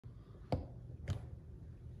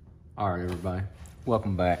All right, everybody,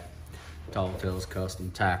 welcome back to Tall Tales Custom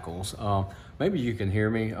Tackles. Maybe you can hear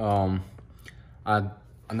me. I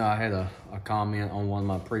know I had a comment on one of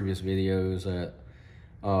my previous videos that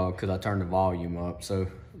because I turned the volume up, so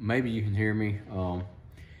maybe you can hear me.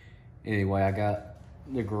 Anyway, I got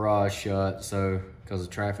the garage shut, so because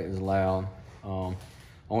the traffic is loud.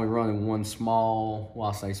 Only running one small, well,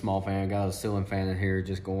 I say small fan. I got a ceiling fan in here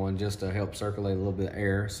just going just to help circulate a little bit of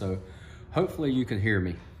air. So hopefully you can hear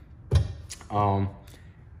me.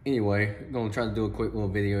 Anyway, gonna try to do a quick little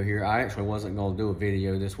video here. I actually wasn't gonna do a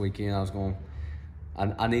video this weekend.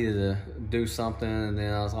 I needed to do something, and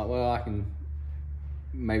then I was like, well, I can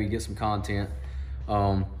maybe get some content.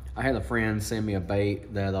 I had a friend send me a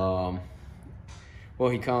bait that, well,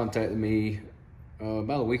 he contacted me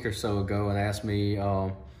about a week or so ago and asked me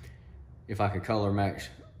if I could color match,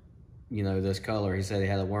 you know, this color. He said he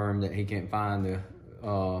had a worm that he can't find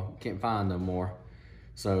no more.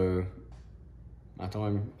 So I told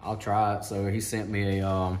him I'll try it. So he sent me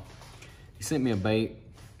a bait,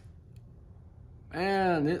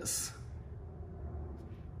 and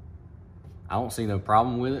I don't see no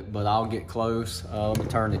problem with it, but I'll get close. Let me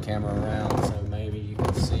turn the camera around so maybe you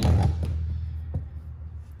can see.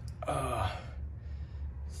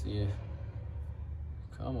 See if,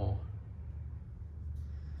 come on.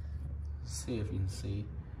 See if you can see.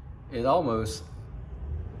 It almost,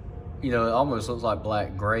 you know, it almost looks like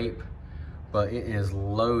black grape, but it is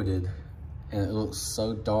loaded, and it looks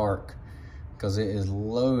so dark because it is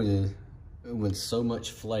loaded with so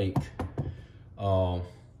much flake. Let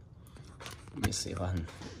me see if I can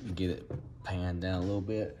get it panned down a little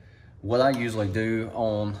bit. What I usually do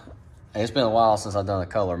on, it's been a while since I've done a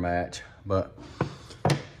color match, but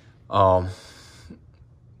what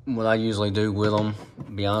I usually do with them,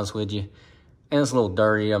 to be honest with you, and it's a little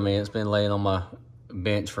dirty. I mean, it's been laying on my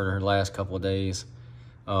bench for the last couple of days.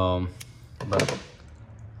 But let's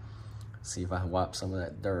see if I can wipe some of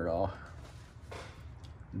that dirt off,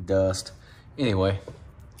 dust. Anyway,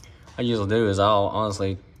 what I usually do is I'll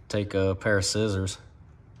honestly take a pair of scissors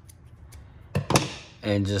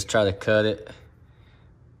and just try to cut it.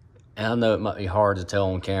 And I know it might be hard to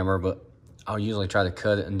tell on camera, but I'll usually try to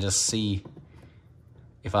cut it and just see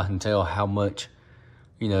if I can tell how much,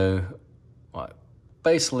 you know, like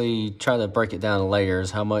basically try to break it down to layers,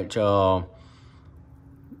 how much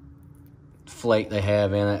flake they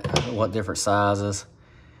have in it, what different sizes.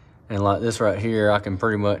 And like this right here, I can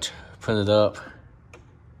pretty much put it up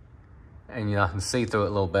and, you know, I can see through it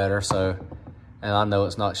a little better. So, and I know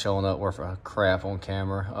it's not showing up worth a crap on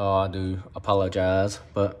camera. I do apologize,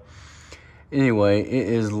 but anyway, it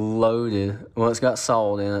is loaded. Well, it's got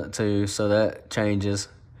salt in it too, so that changes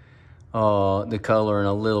the color in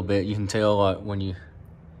a little bit. You can tell like when you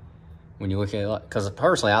look at it, like, because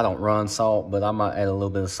personally I don't run salt, but I might add a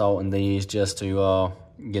little bit of salt in these just to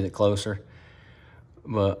get it closer.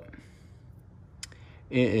 But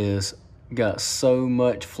it is got so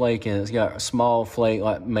much flake in it. It's got a small flake,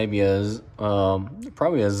 like maybe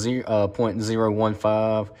probably a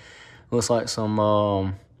 0.015. Looks like some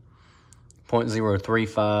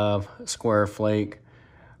 0.035 square flake.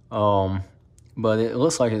 But it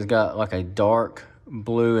looks like it's got like a dark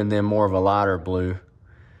blue and then more of a lighter blue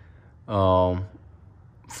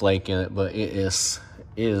flake in it, but it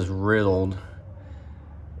is riddled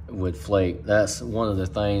with flake. That's one of the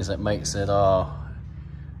things that makes it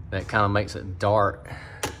that kind of makes it dark.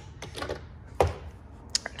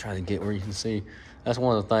 Try to get where you can see. That's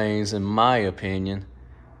one of the things, in my opinion,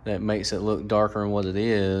 that makes it look darker than what it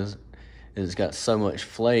is. It's got so much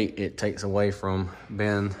flake, it takes away from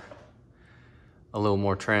being a little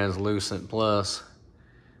more translucent. Plus,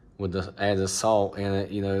 with the added salt in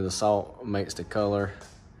it, you know, the salt makes the color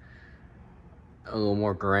a little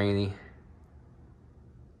more grainy.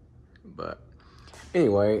 But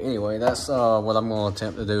anyway, that's what I'm going to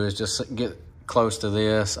attempt to do, is just get close to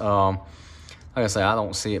this. Like I say, I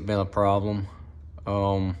don't see it being a problem.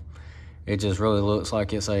 It just really looks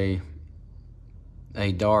like it's a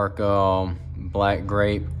dark black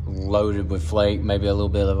grape loaded with flake, maybe a little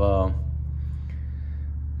bit of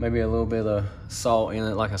salt in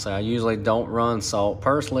it. Like I say, I usually don't run salt.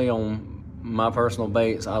 Personally, on my personal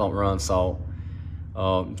baits, I don't run salt.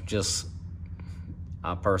 I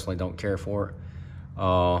personally don't care for it.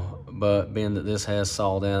 But being that this has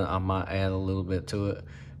salt in it, I might add a little bit to it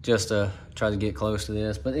just to try to get close to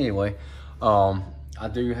this. But anyway, I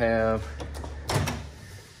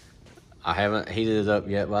haven't heated it up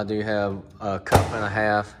yet, but I do have a cup and a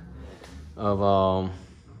half of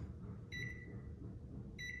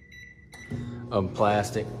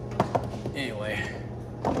plastic. Anyway,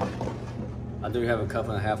 I do have a cup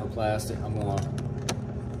and a half of plastic. I'm gonna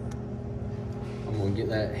I'm gonna get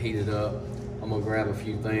that heated up. I'm gonna grab a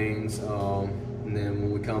few things, and then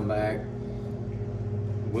when we come back,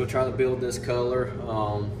 we'll try to build this color.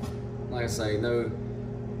 Like I say, no,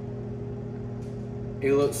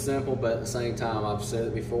 it looks simple, but at the same time, I've said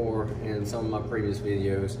it before in some of my previous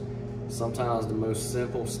videos, sometimes the most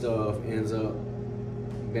simple stuff ends up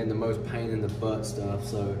being the most pain in the butt stuff.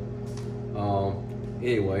 So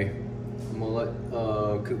anyway, I'm gonna let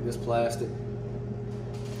cook this plastic.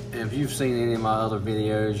 And if you've seen any of my other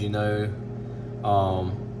videos, you know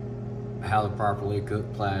how to properly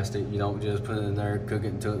cook plastic. You don't just put it in there, cook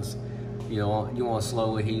it until it's, you want to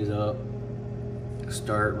slowly heat it up,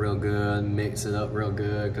 stir it real good, mix it up real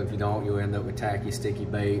good, because if you don't, you'll end up with tacky, sticky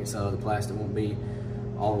bait, so the plastic won't be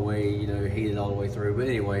all the way, heated all the way through. But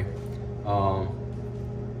anyway,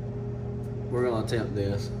 we're gonna attempt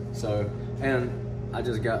this. So, and I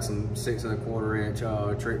just got some 6 1/4 inch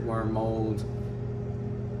trick worm molds.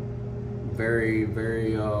 Very,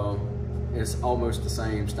 it's almost the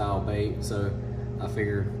same style bait, so I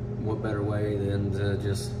figure what better way than to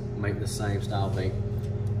just make the same style bait.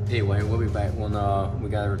 Anyway, we'll be back when we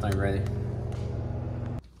got everything ready.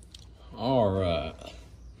 All right.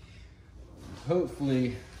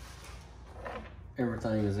 Hopefully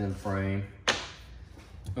everything is in frame.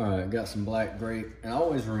 All right, got some black grape, and I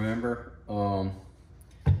always remember,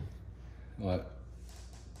 like,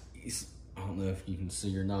 I don't know if you can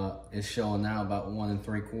see or not, it's showing now about 1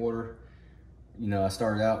 3/4. I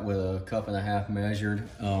started out with a 1.5 cups measured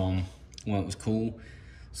when it was cool.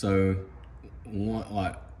 So,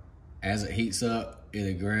 like, as it heats up,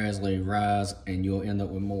 it'll gradually rise, and you'll end up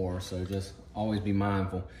with more. So just always be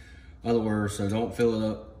mindful. Other words, so don't fill it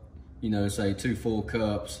up, say 2 full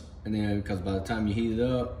cups, and then because by the time you heat it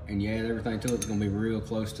up and you add everything to it, it's gonna be real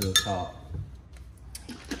close to the top.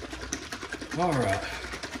 All right,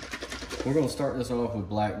 we're gonna start this off with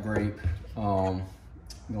black grape. I'm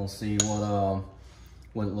gonna see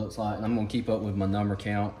what it looks like, and I'm gonna keep up with my number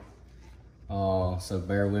count. So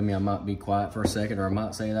bear with me. I might be quiet for a second, or I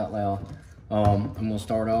might say it out loud. I'm gonna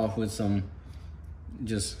start off with some,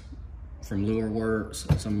 just from Lure Works,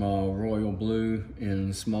 some Royal Blue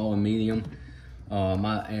in small and medium.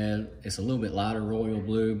 Might add, it's a little bit lighter Royal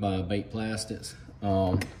Blue by Bait Plastics.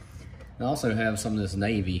 I also have some of this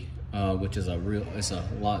navy, which is it's a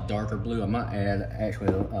lot darker blue. I might add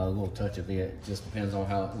actually a little touch of it. Just depends on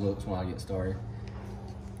how it looks when I get started.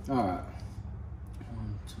 All right.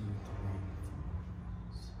 1, 2, 3, 4,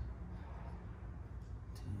 5, 6,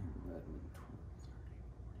 10, 11, 12, 13, 14.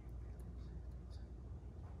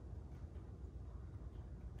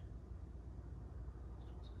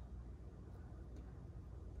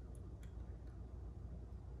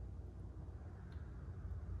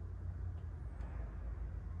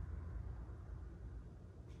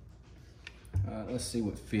 All right, let's see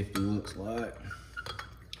what 50 looks like.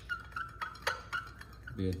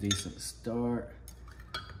 Be a decent start.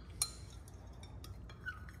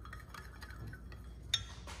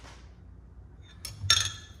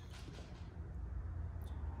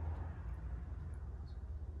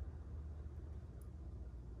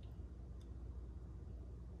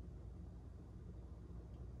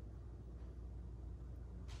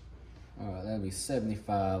 All right, that'll be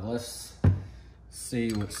 75. Let's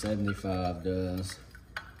see what 75 does.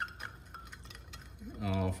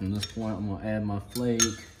 From this point, I'm gonna add my flake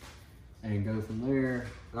and go from there.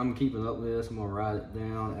 I'm gonna keep it up with this. I'm gonna write it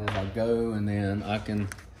down as I go, and then I can,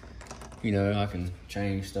 I can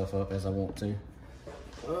change stuff up as I want to.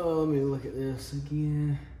 Let me look at this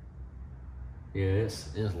again. Yeah, it's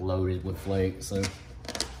loaded with flake. So,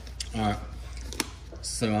 all right.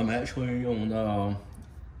 So I'm actually on.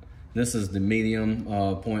 This is the medium,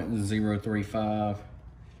 0.035.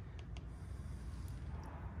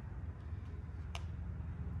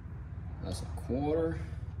 That's 1/4.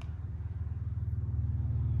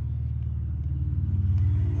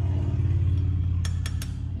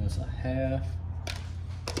 That's 1/2.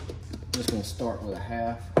 Just gonna start with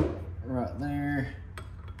 1/2 right there.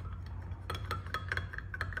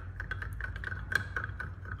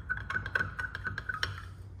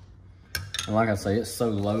 And like I say, it's so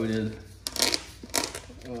loaded.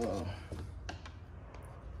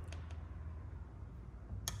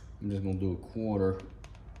 I'm just gonna do 1/4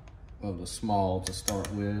 of the small to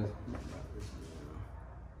start with.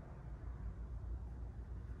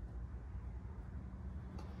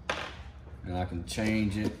 And I can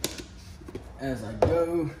change it as I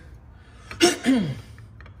go.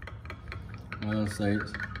 Let's say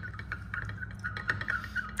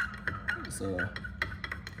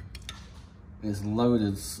it's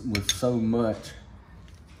loaded with so much.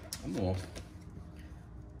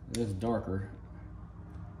 It's darker.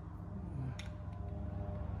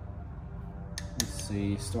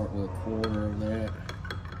 see, start with a quarter of that.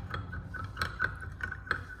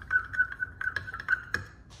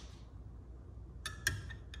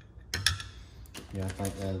 Yeah, I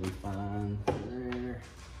think that'll be fine there.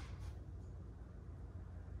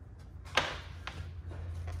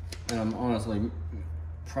 And I'm honestly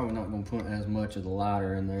probably not gonna put as much of the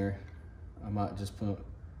lighter in there. I might just put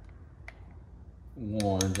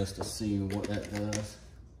one just to see what that does.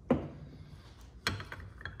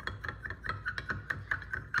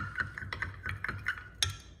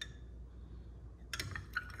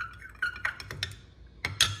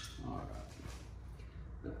 All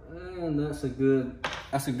right, and that's a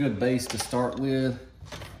good base to start with.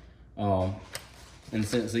 And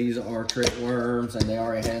since these are trick worms and they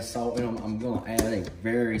already have salt in them, I'm gonna add a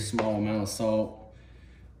very small amount of salt,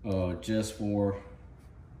 just for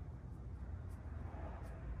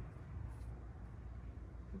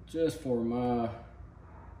my,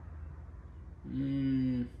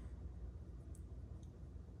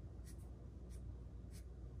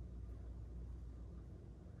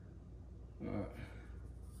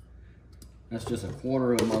 that's just a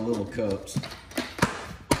quarter of my little cups.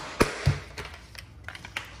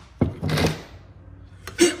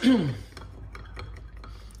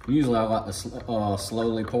 Usually I like to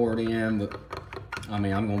slowly pour it in, but I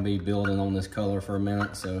mean, I'm gonna be building on this color for a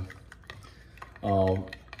minute, so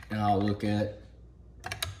and I'll look at,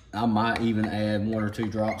 I might even add 1 or 2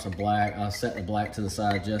 drops of black. I'll set the black to the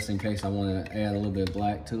side just in case I want to add a little bit of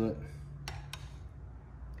black to it.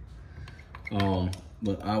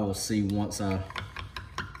 But I will see once I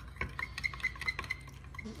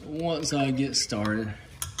get started.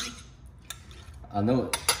 I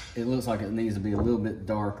know it looks like it needs to be a little bit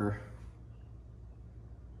darker.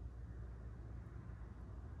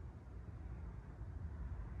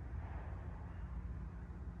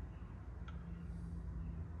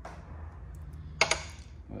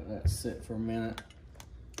 Let that sit for a minute.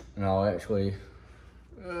 And I'll actually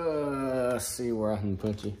see where I can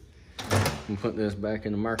put you. And put this back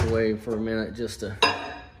in the microwave for a minute just to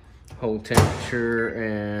hold temperature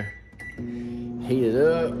and heat it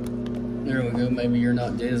up. There we go, maybe you're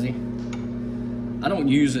not dizzy. I don't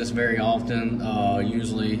use this very often.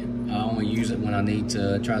 Usually I only use it when I need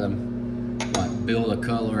to try to like build a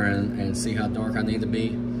color and see how dark I need to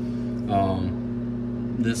be.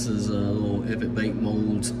 This is a little If It Baked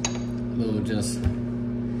Molds, little just, I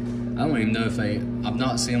don't even know if I've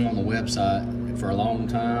not seen them on the website for a long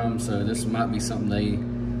time, so this might be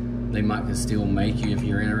something they might could still make you if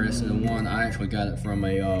you're interested in one. I actually got it from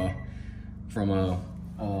a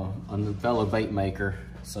fellow bait maker,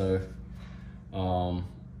 so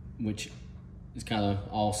which is kind of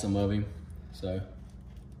awesome of him. So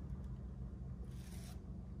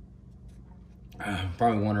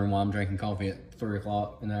probably wondering why I'm drinking coffee at 3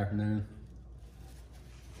 o'clock in the afternoon.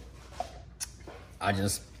 I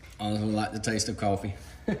just honestly like the taste of coffee.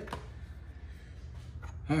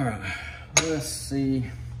 All right, let's see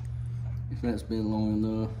if that's been long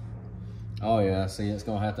enough. Oh yeah, see, it's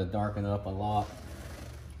gonna have to darken up a lot.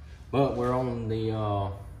 But we're on the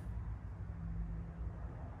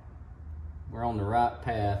right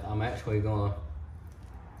path. I'm actually gonna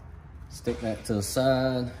stick that to the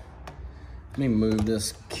side. Let me move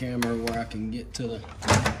this camera where I can get to the.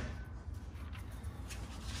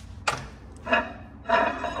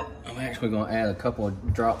 I'm actually gonna add a couple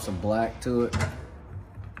of drops of black to it,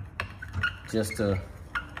 just to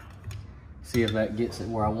see if that gets it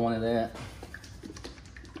where I want it at.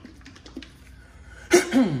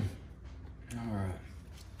 Alright.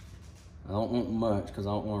 I don't want much because I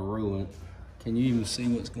don't want to ruin it. Can you even see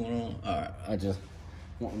what's going on? Alright, I just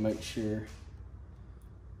want to make sure.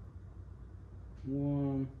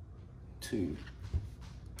 1, 2.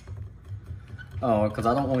 Oh, because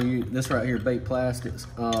I don't want to use this right here. Baked Plastics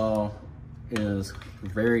is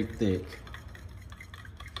very thick,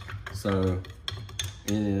 so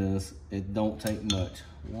it don't take much.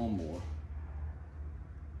 One more,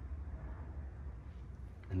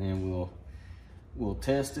 and then we'll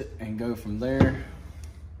test it and go from there.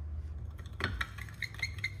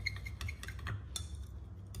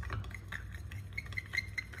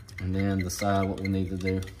 And then decide what we need to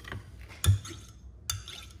do.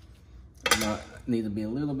 Might need to be a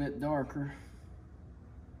little bit darker,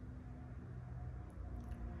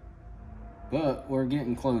 but we're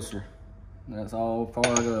getting closer. That's all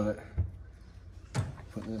part of it.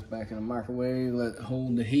 Put this back in the microwave, let it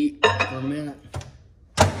hold the heat for a minute.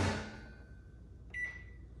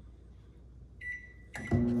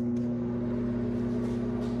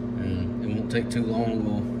 And it won't take too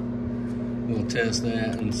long. We'll test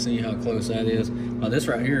that and see how close that is. This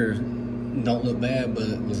right here don't look bad, but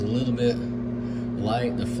it was a little bit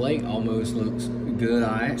light. The flake almost looks good.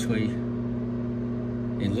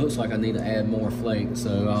 It looks like I need to add more flake,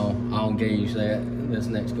 so I'll gauge that this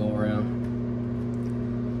next go around.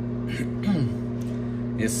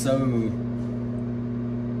 It's so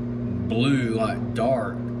blue, like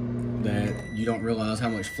dark, that you don't realize how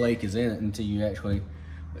much flake is in it until you actually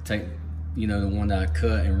take, you know, the one that I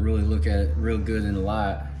cut and really look at it real good in the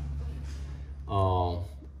light.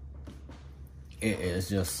 It is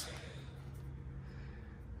just,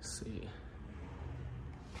 let's see.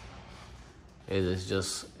 It is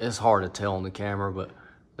just, it's hard to tell on the camera, but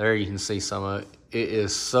there you can see some of it. It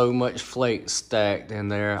is so much flake stacked in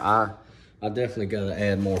there. I definitely gotta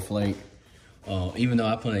add more flake. Even though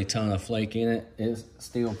I put a ton of flake in it, it's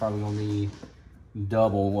still probably gonna need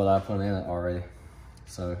double what I put in it already.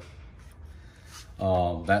 So,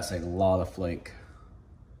 that's a lot of flake.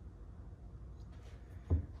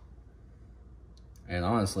 And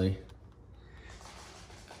honestly,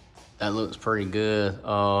 that looks pretty good.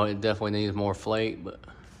 It definitely needs more flake,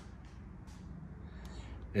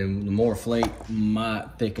 and the more flake might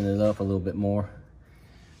thicken it up a little bit more.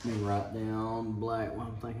 Let me write down black while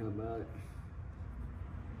I'm thinking about it.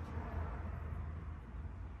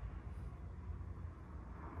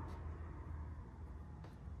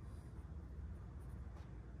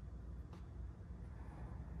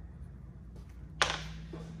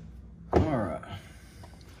 All right,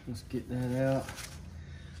 let's get that out.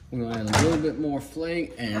 We're gonna add a little bit more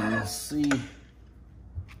flake and see.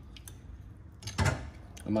 I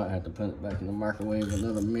might have to put it back in the microwave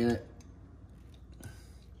another minute.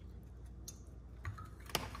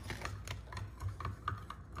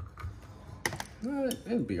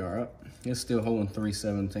 It'll be all right. It's still holding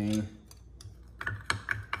 317.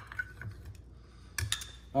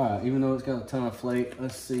 All right, even though it's got a ton of flake,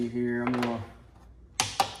 let's see here.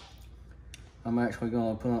 I'm actually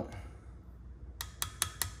gonna put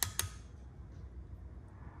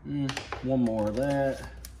one more of that.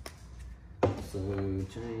 So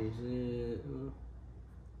change it.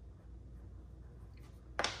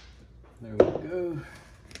 There we go.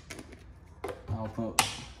 I'll put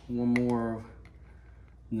one more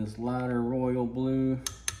in this lighter royal blue.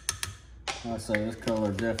 Like I say, this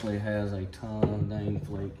color definitely has a ton of dang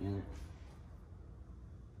flake in it.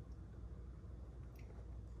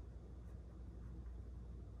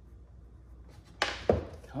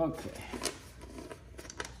 Okay.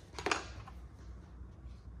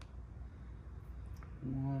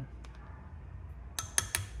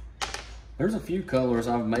 There's a few colors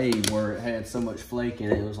I've made where it had so much flake in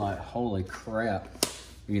it, it was like, holy crap.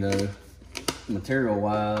 You know, material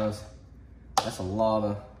wise, that's a lot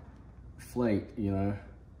of flake, you know.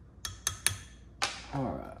 All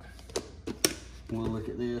right, we'll look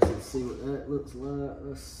at this and see what that looks like.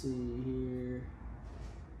 Let's see here.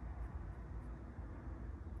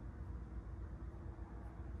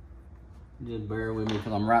 Just bear with me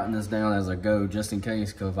because I'm writing this down as I go, just in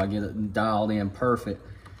case, because if I get it dialed in perfect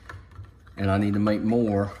and I need to make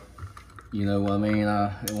more, you know what I mean,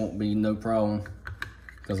 it won't be no problem,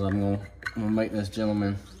 because I'm gonna make this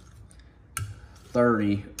gentleman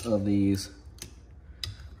 30 of these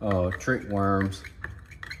trick worms.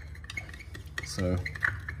 So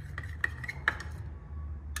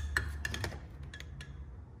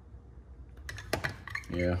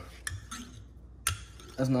yeah,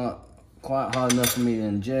 that's not quite hot enough for me to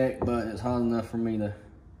inject, but it's hot enough for me to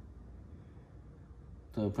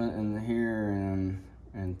put in here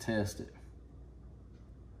and test it.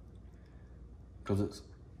 Because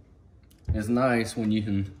it's nice when you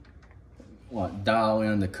can like dial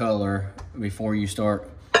in the color before you start,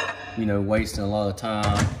 you know, wasting a lot of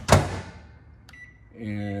time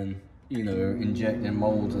and, you know, injecting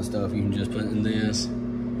molds and stuff. You can just put in this,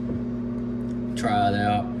 try it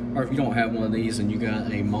out. Or if you don't have one of these and you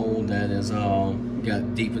got a mold that is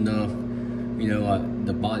got deep enough, you know, like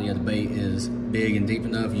the body of the bait is big and deep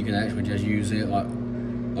enough, you can actually just use it, like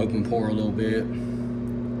open pour a little bit,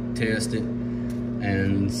 test it,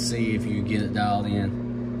 and see if you get it dialed in.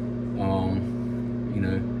 You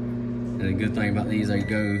know, and the good thing about these, they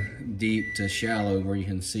go deep to shallow where you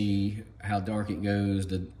can see how dark it goes,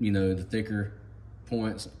 you know, the thicker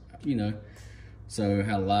points, you know, so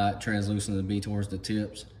how light translucent it'll be towards the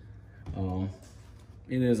tips.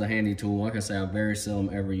 It is a handy tool. Like I say, I very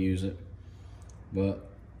seldom ever use it, but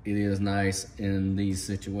it is nice in these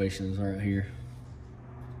situations right here.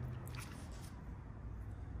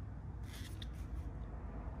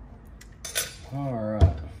 All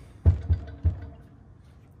right.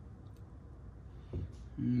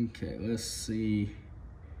 Okay, let's see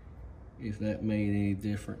if that made any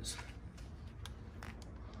difference.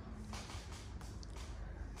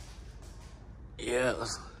 Yeah,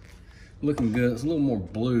 it's looking good. It's a little more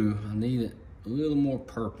blue. I need it a little more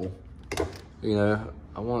purple. You know,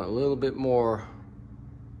 I want a little bit more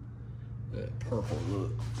that purple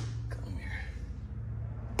look. Come here.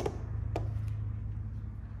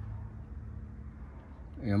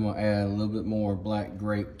 And I'm gonna add a little bit more black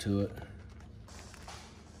grape to it.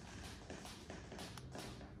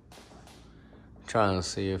 Trying to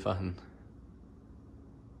see if I can.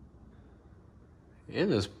 It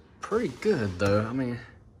is pretty good though. I mean,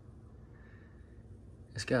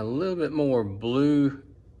 it's got a little bit more blue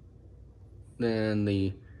than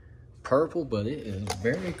the purple, but it is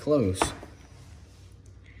very close.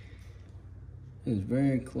 It is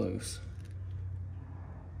very close.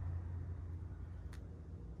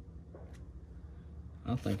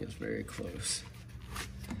 I think it's very close.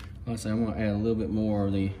 Like I say, I'm gonna add a little bit more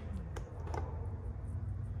of the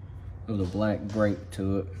black grape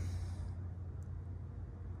to it.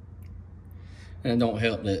 And it don't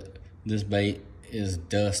help that this bait is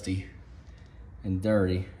dusty and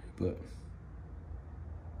dirty, but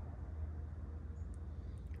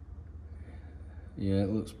yeah, it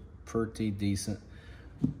looks pretty decent.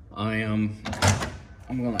 I'm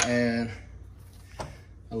gonna add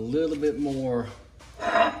a little bit more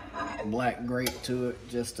black grape to it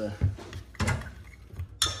just to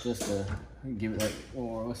give it that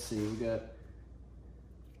more. Let's see, we got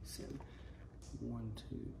 1,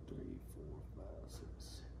 2, 3, 4, 5, 6,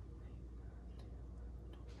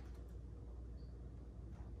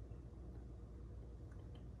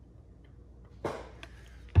 7,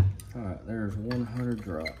 8. All right, there's 100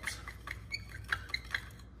 drops.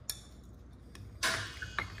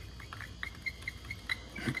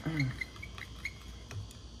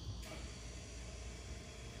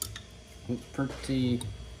 Looks pretty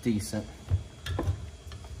decent.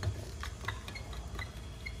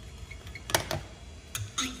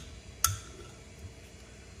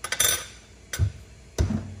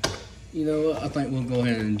 You know what, I think we'll go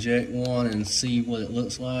ahead and inject one and see what it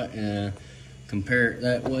looks like and compare it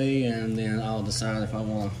that way, and then I'll decide if I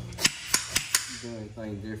want to do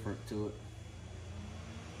anything different to it.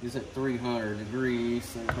 It's at 300 degrees,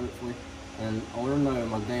 so hopefully, and I don't know,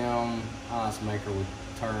 my damn ice maker would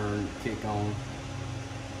kick on.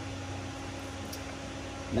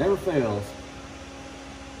 Never fails.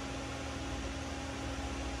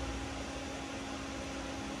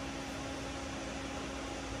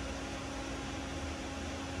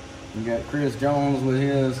 You got Chris Jones with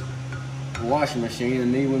his washing machine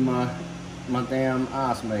and me with my damn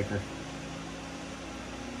ice maker.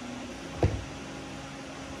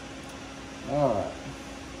 Alright.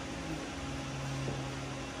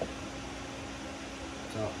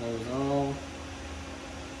 Top those on.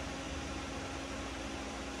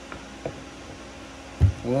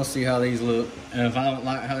 We'll see how these look. And if I don't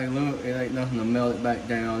like how they look, it ain't nothing to melt it back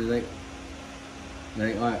down. They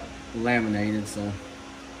ain't like laminated, so.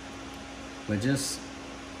 But just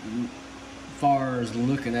as far as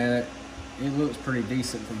looking at it, it looks pretty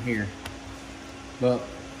decent from here. But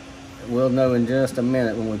we'll know in just a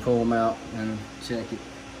minute when we pull them out and check it.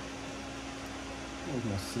 Where's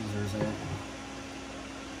my scissors at?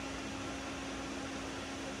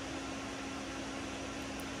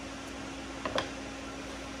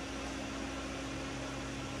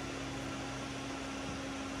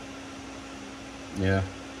 Yeah,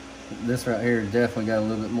 this right here definitely got a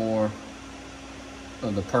little bit more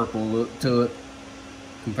of the purple look to it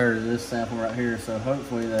compared to this sample right here. So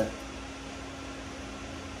hopefully that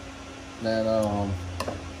little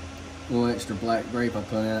extra black grape I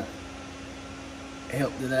put in it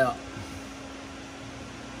helped it out.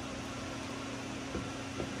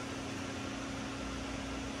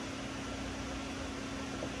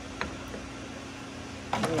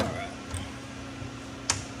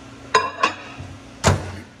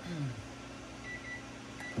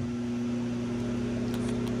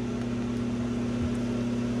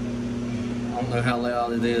 I don't know how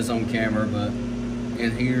loud it is on camera, but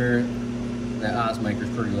in here, that ice maker's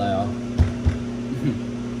pretty loud.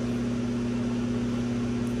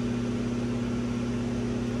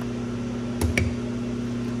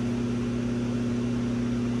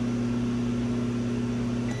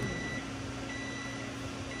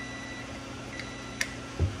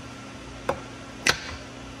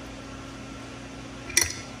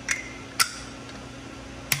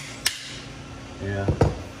 Yeah.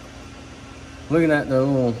 Looking at the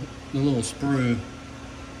little sprue,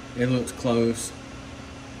 it looks close.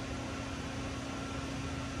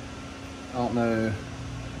 I don't know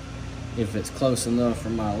if it's close enough for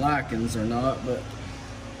my likings or not, but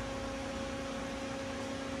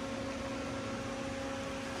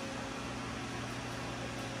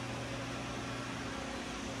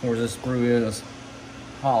Of course, this sprue is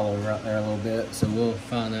hollow right there a little bit, so we'll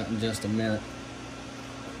find out in just a minute.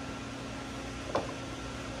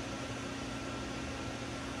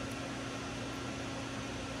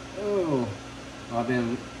 Oh, I've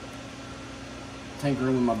been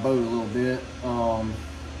tinkering with my boat a little bit. Well,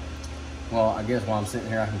 I guess while I'm sitting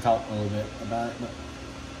here, I can talk a little bit about it. But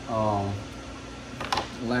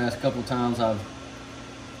the last couple times I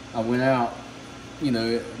went out, you know,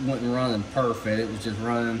 it wasn't running perfect. It was just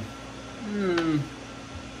running.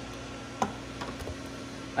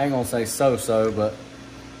 I ain't gonna say so-so, but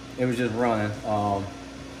it was just running.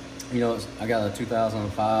 You know, I got a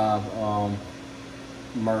 2005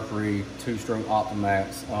 Mercury 2-stroke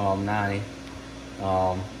Optimax 90.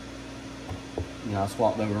 You know, I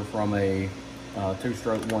swapped over from a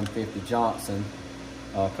 2-stroke 150 Johnson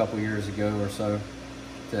a couple years ago or so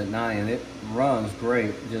to that 90, and it runs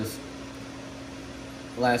great. Just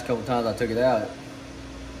the last couple times I took it out, it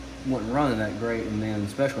wasn't running that great, and then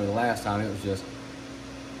especially the last time, it was just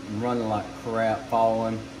running like crap,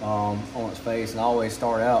 falling on its face. And I always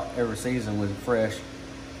start out every season with fresh,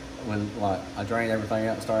 I drain everything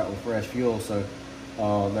out and start out with fresh fuel. So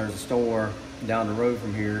there's a store down the road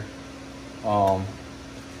from here.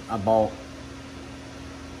 I bought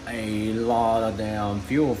a lot of damn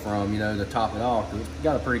fuel from, you know, to top it off. It's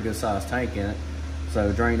got a pretty good sized tank in it.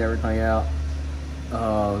 So drained everything out.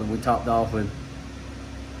 We topped off with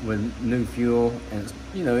new fuel, and it's,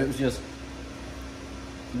 you know, it was just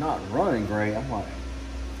not running great. I'm like,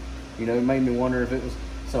 you know, it made me wonder if it was.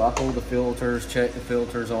 So I pulled the filters, checked the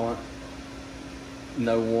filters on it.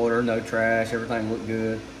 No water, no trash, everything looked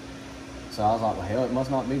good. So I was like, well, hell, it must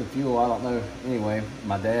not be the fuel. I don't know. Anyway,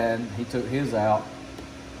 my dad, he took his out,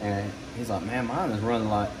 and he's like, man, mine is running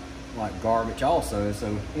like garbage also.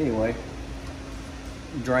 So anyway,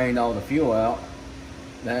 drained all the fuel out.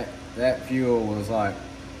 That fuel was like,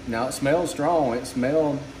 now it smelled strong. It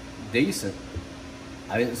smelled decent.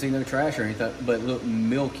 I didn't see no trash or anything, but it looked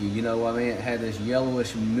milky. You know what I mean? It had this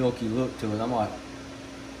yellowish, milky look to it. I'm like,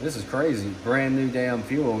 this is crazy. Brand new damn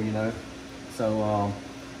fuel, you know? So,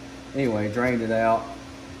 anyway, drained it out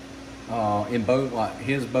in both, like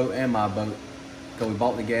his boat and my boat, because we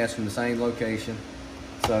bought the gas from the same location.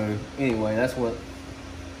 So anyway, that's what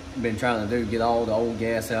I've been trying to do, get all the old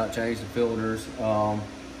gas out, change the filters,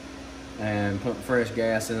 and put fresh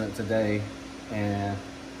gas in it today, and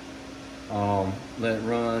let it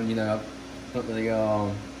run. You know, put the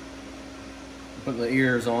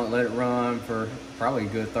ears on it, let it run for probably a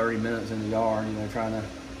good 30 minutes in the yard, you know, trying to,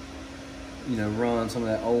 you know, run some of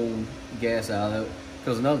that old gas out of it.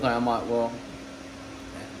 Because another thing, I'm like, well,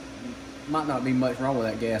 might not be much wrong with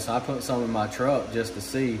that gas. So I put some in my truck just to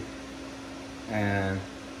see, and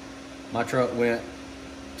my truck went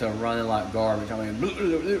to running like garbage. I mean,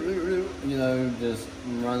 you know, just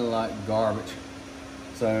running like garbage.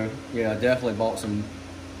 So yeah, I definitely bought some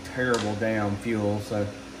terrible damn fuel. So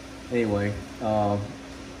anyway, buying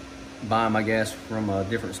my gas from a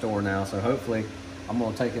different store now. So hopefully I'm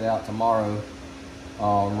gonna take it out tomorrow,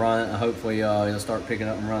 run it, and hopefully it'll start picking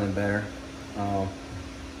up and running better.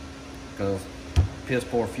 Because piss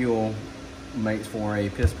poor fuel makes for a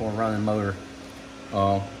piss poor running motor.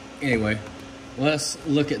 Anyway, let's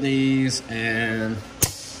look at these and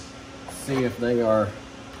see if they are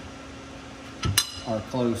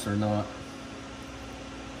close or not.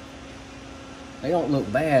 They don't look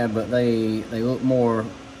bad, but they look more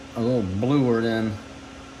a little bluer than.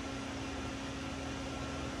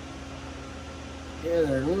 Yeah,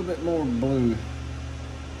 they're a little bit more blue.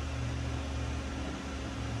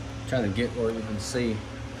 Trying to get where you can see.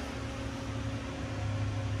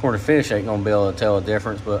 Of course, the fish ain't gonna be able to tell a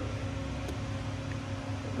difference, but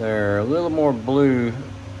they're a little more blue.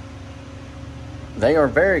 They are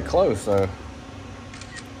very close though.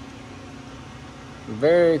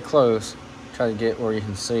 Very close. Try to get where you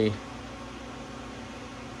can see.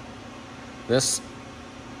 This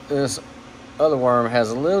other worm has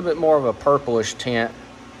a little bit more of a purplish tint,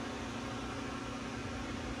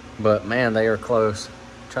 but man, they are close.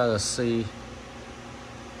 Try to see.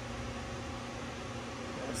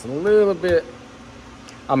 It's a little bit,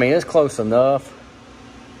 I mean, it's close enough.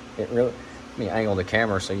 It really, let me angle the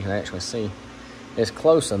camera so you can actually see. It's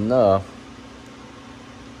close enough.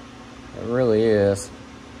 It really is.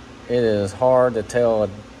 It is hard to tell.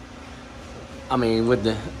 I mean, with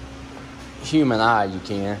the human eye, you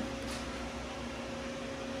can.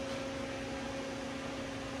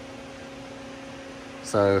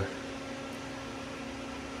 So,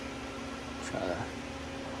 try to.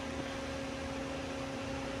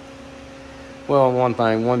 Well, one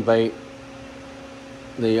thing, one bait.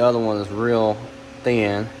 The other one is real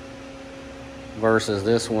thin. versus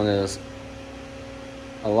this one is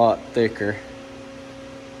a lot thicker.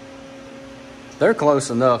 They're close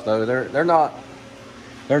enough though. They're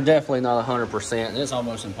definitely not 100%. It's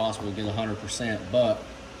almost impossible to get 100%, but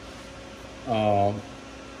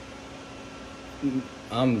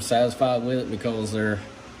I'm satisfied with it because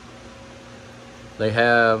they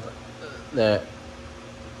have that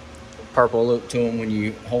purple look to them when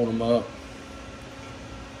you hold them up.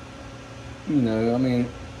 You know, I mean,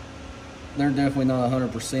 they're definitely not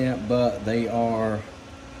 100%, but they're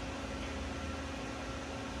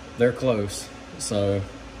close. So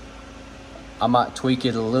I might tweak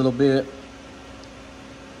it a little bit.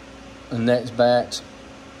 The next batch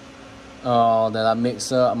that I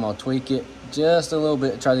mix up, I'm gonna tweak it just a little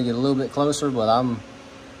bit, try to get a little bit closer, but I'm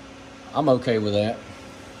okay with that.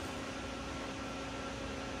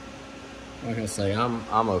 Like I say,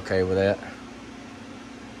 I'm okay with that.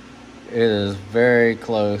 It is very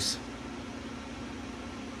close.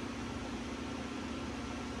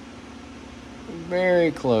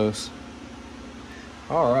 Very close.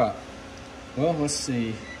 All right. Well, let's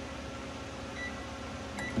see.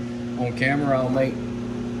 On camera, I'll make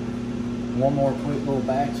one more quick little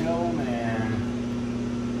batch of them,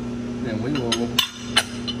 and then we will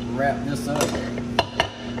wrap this up.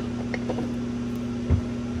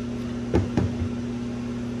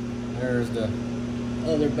 There's the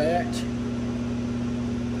other batch.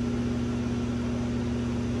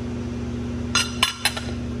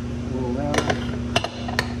 Roll around.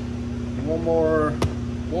 One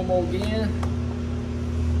more again.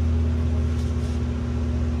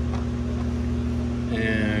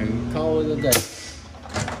 And call it a day.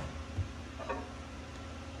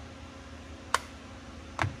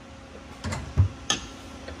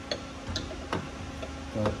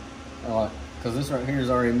 Because this right here is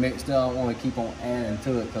already mixed up. I don't want to keep on adding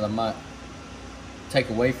to it because I might take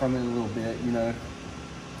away from it a little bit, you know.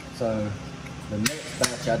 So the next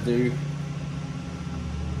batch I do,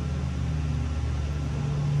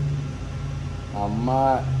 I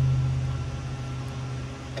might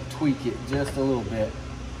tweak it just a little bit.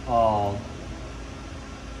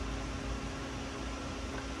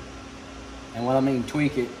 And what I mean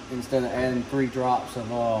tweak it, instead of adding 3 drops of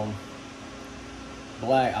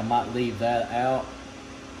black, I might leave that out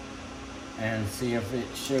and see if it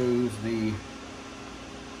shows the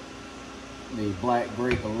black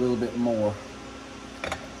grape a little bit more.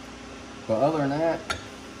 But other than that,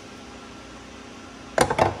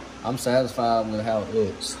 I'm satisfied with how it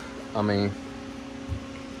looks. I mean,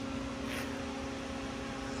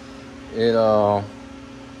 it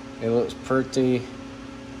looks pretty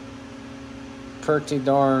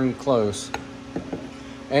darn close.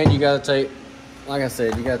 And you gotta take, like I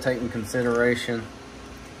said, you gotta take in consideration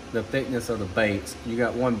the thickness of the baits. You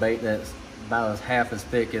got one bait that's about half as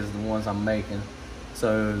thick as the ones I'm making,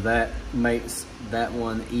 so that makes that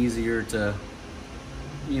one easier to,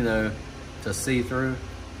 you know, to see through.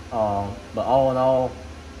 But all in all,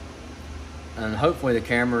 and hopefully the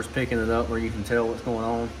camera's picking it up where you can tell what's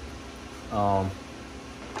going on.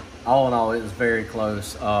 All in all, it was very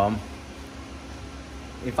close.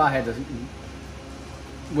 If I had to,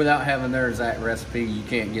 without having their exact recipe, you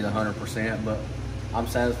can't get 100%, but I'm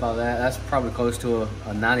satisfied with that. That's probably close to a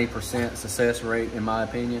 90% success rate in my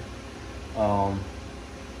opinion. So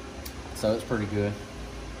it's pretty good.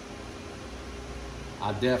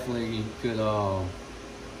 I definitely could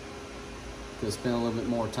spend a little bit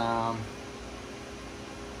more time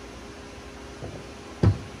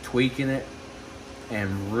tweaking it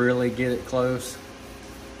and really get it close,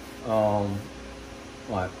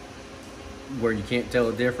 like where you can't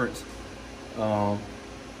tell the difference. But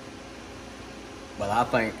I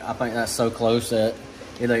think that's so close that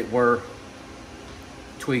it ain't worth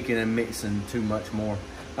tweaking and mixing too much more.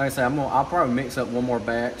 Like I say, I'll probably mix up one more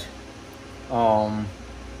batch,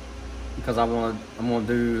 because I'm gonna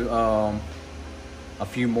do a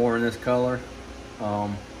few more in this color.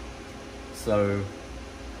 So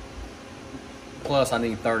plus I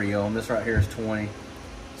need 30 of them. This right here is 20.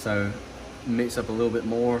 So mix up a little bit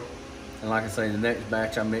more. And like I say, the next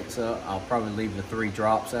batch I mix up, I'll probably leave the 3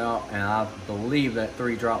 drops out, and I believe that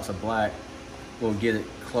 3 drops of black will get it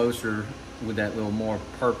closer with that little more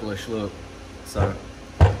purplish look. So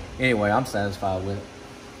anyway, I'm satisfied with it.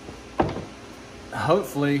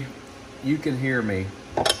 Hopefully you can hear me.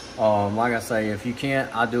 Like I say, if you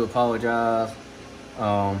can't, I do apologize.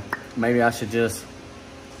 Maybe I should just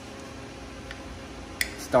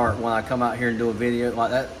start when I come out here and do a video.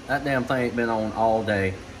 Like that damn thing ain't been on all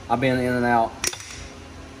day. I've been in and out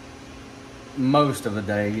most of the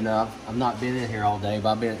day, you know. I've not been in here all day,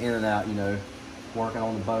 but I've been in and out, you know, working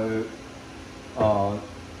on the boat,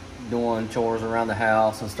 doing chores around the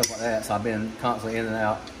house and stuff like that. So I've been constantly in and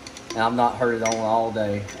out, and I've not heard it on all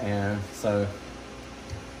day. And so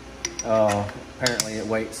apparently it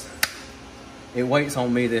waits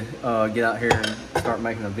on me to get out here and start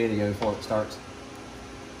making a video before it starts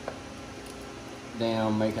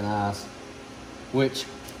down making ice, which,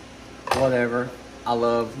 whatever. I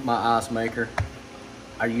love my ice maker.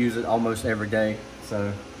 I use it almost every day.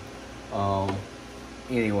 So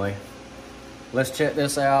anyway, let's check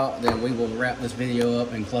this out, then we will wrap this video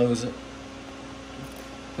up and close it,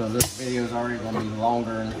 because this video is already going to be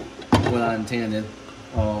longer than what I intended.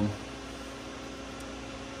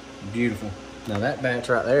 Beautiful. Now that batch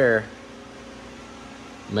right there,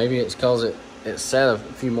 maybe it's because it sat a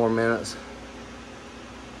few more minutes.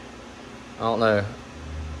 I don't know.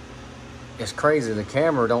 It's crazy. The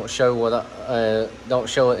camera don't show what don't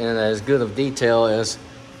show it in as good of detail as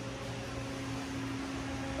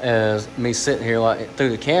me sitting here. Like through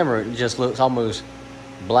the camera, it just looks almost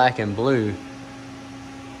black and blue.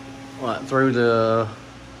 Like through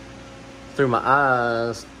my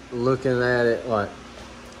eyes, looking at it, like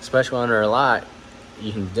especially under a light,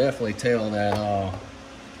 you can definitely tell that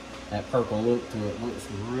that purple look to it. Looks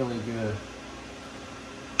really good.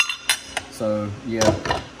 So yeah,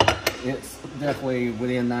 it's definitely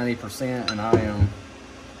within 90%, and I am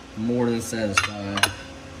more than satisfied.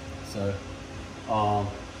 So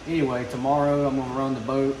anyway, tomorrow I'm gonna run the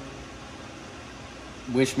boat.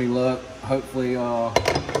 Wish me luck. Hopefully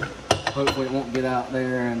hopefully it won't get out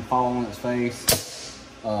there and fall on its face.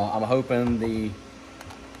 I'm hoping the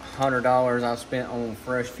 $100 I've spent on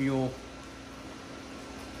fresh fuel's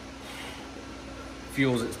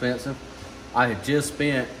expensive. I had just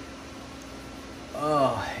spent,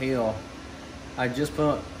 oh hell, I just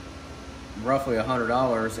put roughly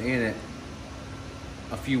 $100 in it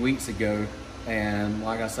a few weeks ago, and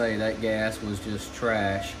like I say, that gas was just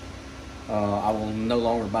trash. I will no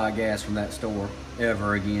longer buy gas from that store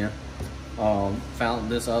ever again. Found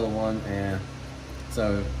this other one, and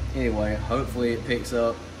so anyway, hopefully it picks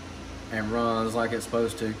up and runs like it's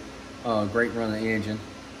supposed to. Great running engine.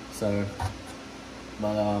 So,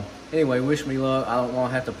 but anyway, wish me luck. I don't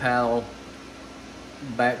want to have to paddle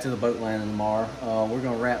back to the boat landing tomorrow. We're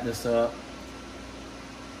gonna wrap this up.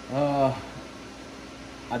 I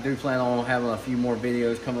do plan on having a few more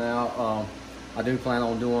videos coming out. I do plan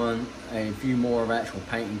on doing a few more of actual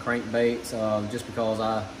painting crankbaits, just because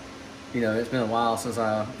it's been a while since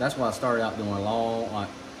that's why I started out doing long, like,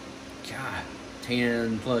 God,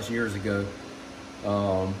 10 plus years ago.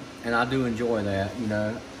 And I do enjoy that,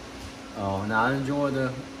 and I enjoy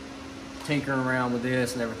the tinkering around with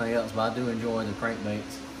this and everything else, but I do enjoy the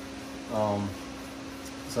crankbaits.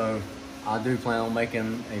 So I do plan on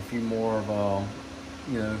making a few more of,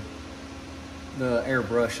 the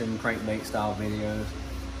airbrushing crankbait style videos.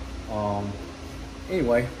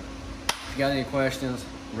 Anyway, if you got any questions,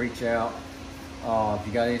 reach out. If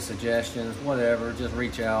you got any suggestions, whatever, just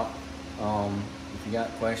reach out. If you got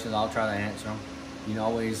questions, I'll try to answer them. You can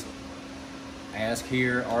always ask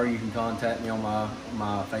here, or you can contact me on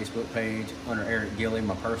my Facebook page under Eric Gilly,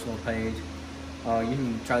 my personal page. You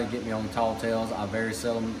can try to get me on Tall Tales. I very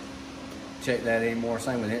seldom check that anymore.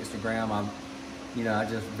 Same with Instagram.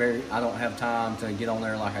 I don't have time to get on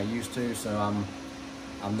there like I used to, so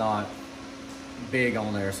I'm not big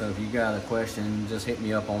on there. So if you got a question, just hit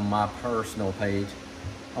me up on my personal page.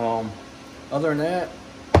 Other than that,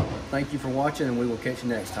 thank you for watching, and we will catch you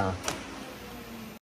next time.